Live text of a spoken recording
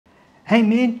Hey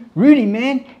man, Rudy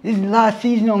man, this is the last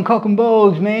season on Koch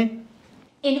Boules, man.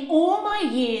 In all my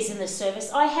years in the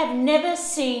service, I have never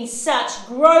seen such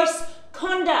gross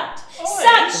conduct,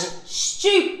 such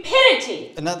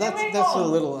stupidity. No, that's a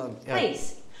little...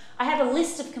 Please, I have a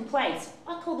list of complaints.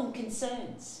 I call them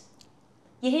concerns.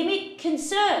 You hear me?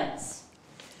 Concerns.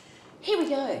 Here we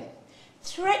go.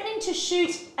 Threatening to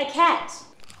shoot a cat.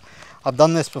 I've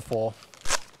done this before.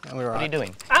 What are you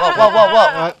doing?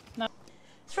 Whoa. No.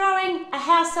 Throwing a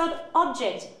household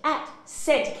object at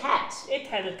said cat. It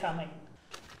had it coming.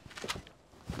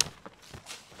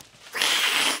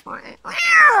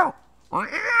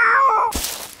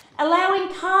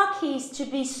 Allowing car keys to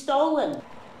be stolen.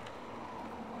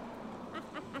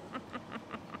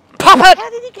 Puppet! How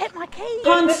did he get my keys?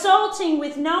 Consulting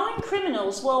with known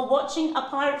criminals while watching a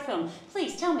pirate film.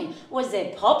 Please tell me, was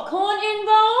there popcorn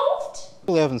involved?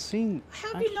 I haven't seen...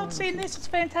 How have you not seen this? It's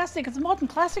fantastic. It's a modern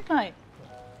classic, mate.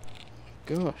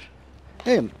 Gosh.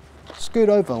 Hey, scoot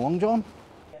over, Long John.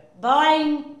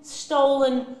 Buying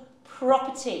stolen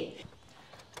property.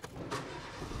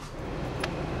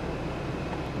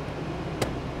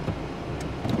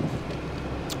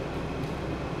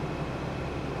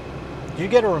 Did you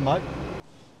get a remote?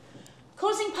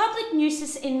 Causing public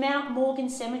nuisance in Mount Morgan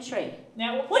Cemetery.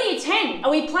 Now, what are you, 10? Are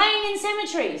we playing in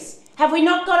cemeteries? Have we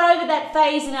not got over that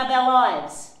phase in our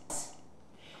lives?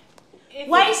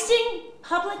 Wasting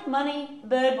public money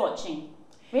bird watching.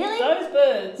 Really? Those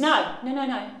birds. No,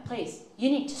 please. You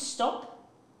need to stop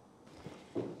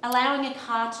allowing a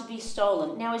car to be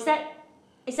stolen. Now, is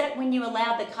that when you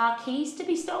allowed the car keys to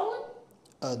be stolen?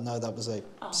 No, that was a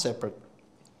separate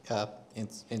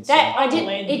incident.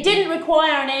 It didn't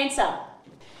require an answer.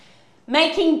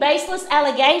 Making baseless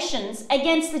allegations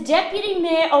against the Deputy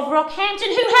Mayor of Rockhampton,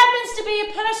 who happens to be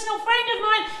a personal friend of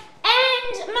mine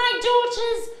and my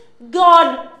daughter's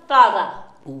godfather.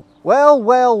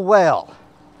 Well.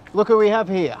 Look who we have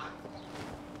here.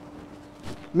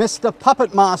 Mr.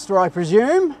 Puppet Master, I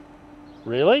presume?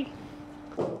 Really?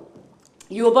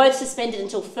 You were both suspended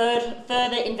until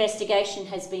further investigation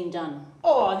has been done.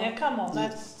 Oh, now come on,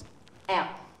 that's... Out.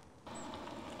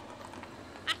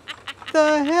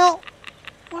 The hell?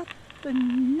 What the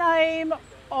name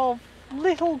of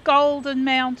Little Golden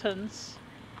Mountains?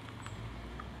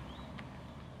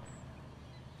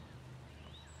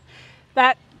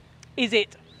 That is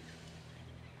it.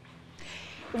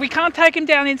 If we can't take him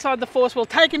down inside the force, we'll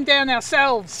take him down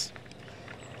ourselves.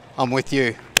 I'm with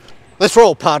you. Let's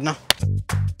roll, partner.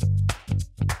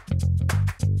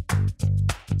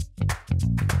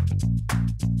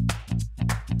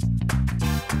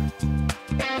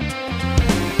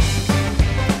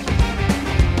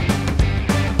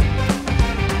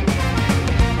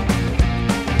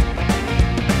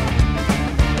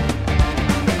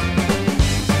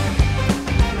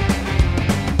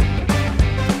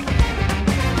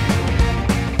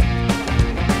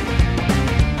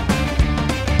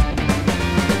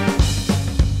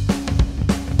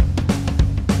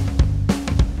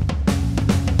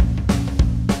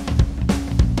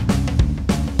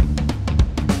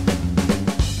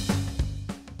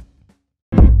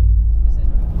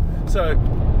 So,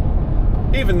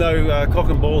 even though Koch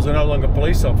Boules are no longer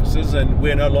police officers and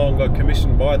we're no longer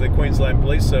commissioned by the Queensland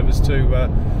Police Service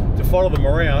to follow them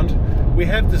around, we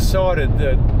have decided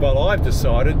that, well, I've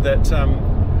decided that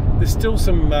there's still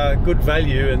some good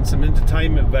value and some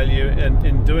entertainment value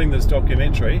in doing this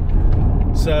documentary.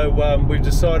 So we've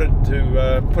decided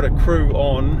to put a crew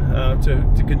on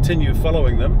to continue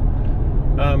following them.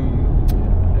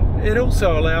 It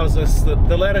also allows us the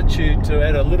latitude to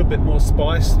add a little bit more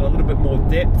spice and a little bit more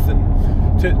depth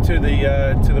to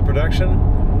the production,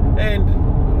 and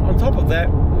on top of that,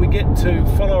 we get to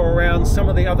follow around some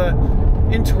of the other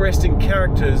interesting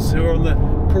characters who are on the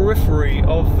periphery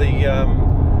of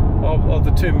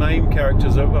the two main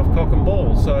characters of Koch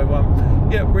Boules. So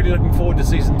yeah, really looking forward to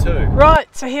season 2. Right,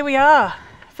 so here we are.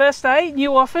 First day,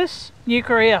 new office, new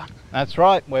career. That's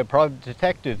right, we're private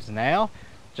detectives now,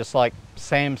 just like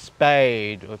Sam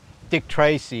Spade, or Dick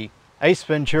Tracy, Ace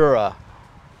Ventura,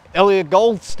 Elliot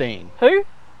Goldstein. Who?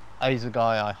 He's the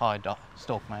guy I hired to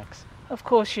stalk Max. Of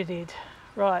course you did.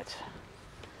 Right.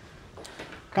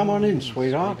 Come on in,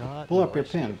 sweetheart. Pull up your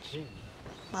pants.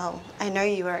 Well, I know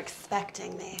you were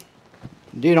expecting me.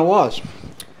 Indeed I was.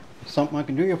 Something I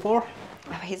can do you for?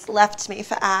 Oh, he's left me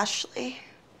for Ashley.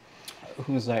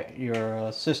 Who's that,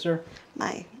 your sister?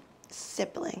 My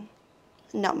sibling,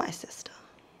 not my sister.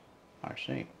 I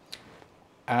see.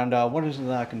 And what is it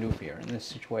that I can do for you in this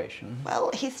situation?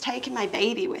 Well, he's taken my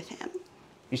baby with him.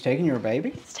 He's taking your baby?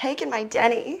 He's taken my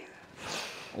Denny.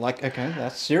 Like, okay,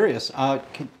 that's serious.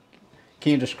 Can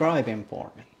you describe him for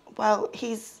me? Well,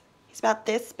 he's about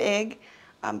this big,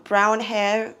 brown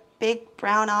hair, big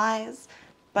brown eyes,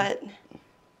 but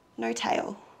no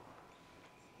tail.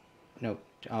 No.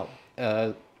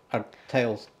 Are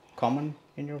tails common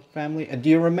in your family? Do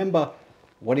you remember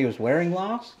what he was wearing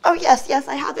last? Oh, yes,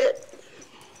 I have it.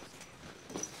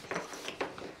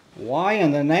 Why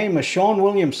in the name of Sean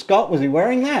William Scott was he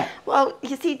wearing that? Well,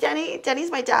 you see, Denny's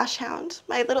my dash hound,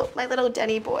 my little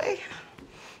Denny boy.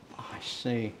 I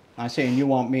see. And you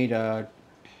want me to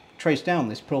trace down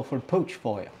this pilfered pooch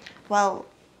for you? Well,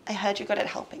 I heard you're good at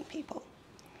helping people.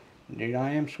 Indeed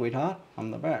I am, sweetheart. I'm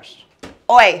the best.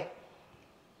 Oi!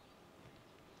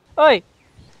 Oi!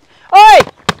 Oi!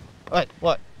 Wait,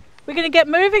 what? We're going to get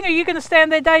moving, or are you going to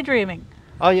stand there daydreaming?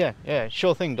 Oh yeah,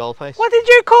 sure thing, Dollface. What did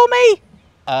you call me?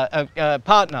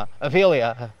 Partner,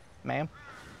 Ophelia, ma'am.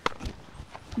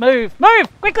 Move,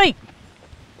 quickly!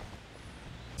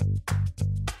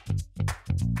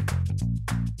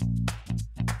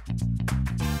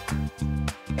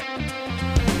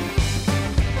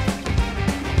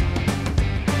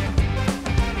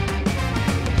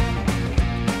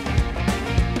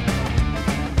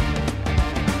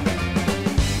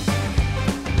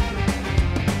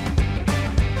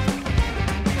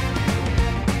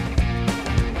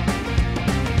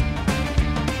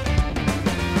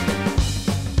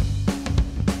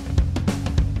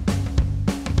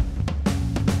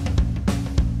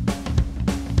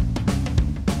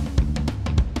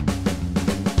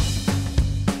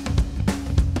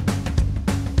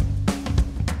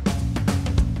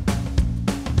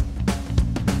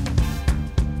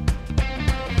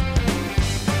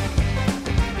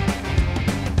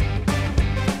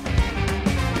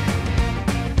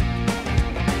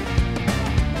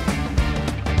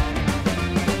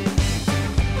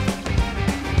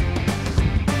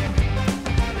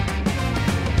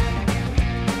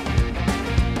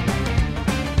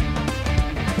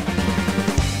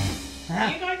 Are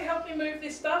you going to help me move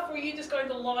this stuff, or are you just going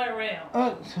to lie around?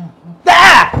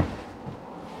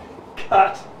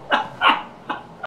 Cut!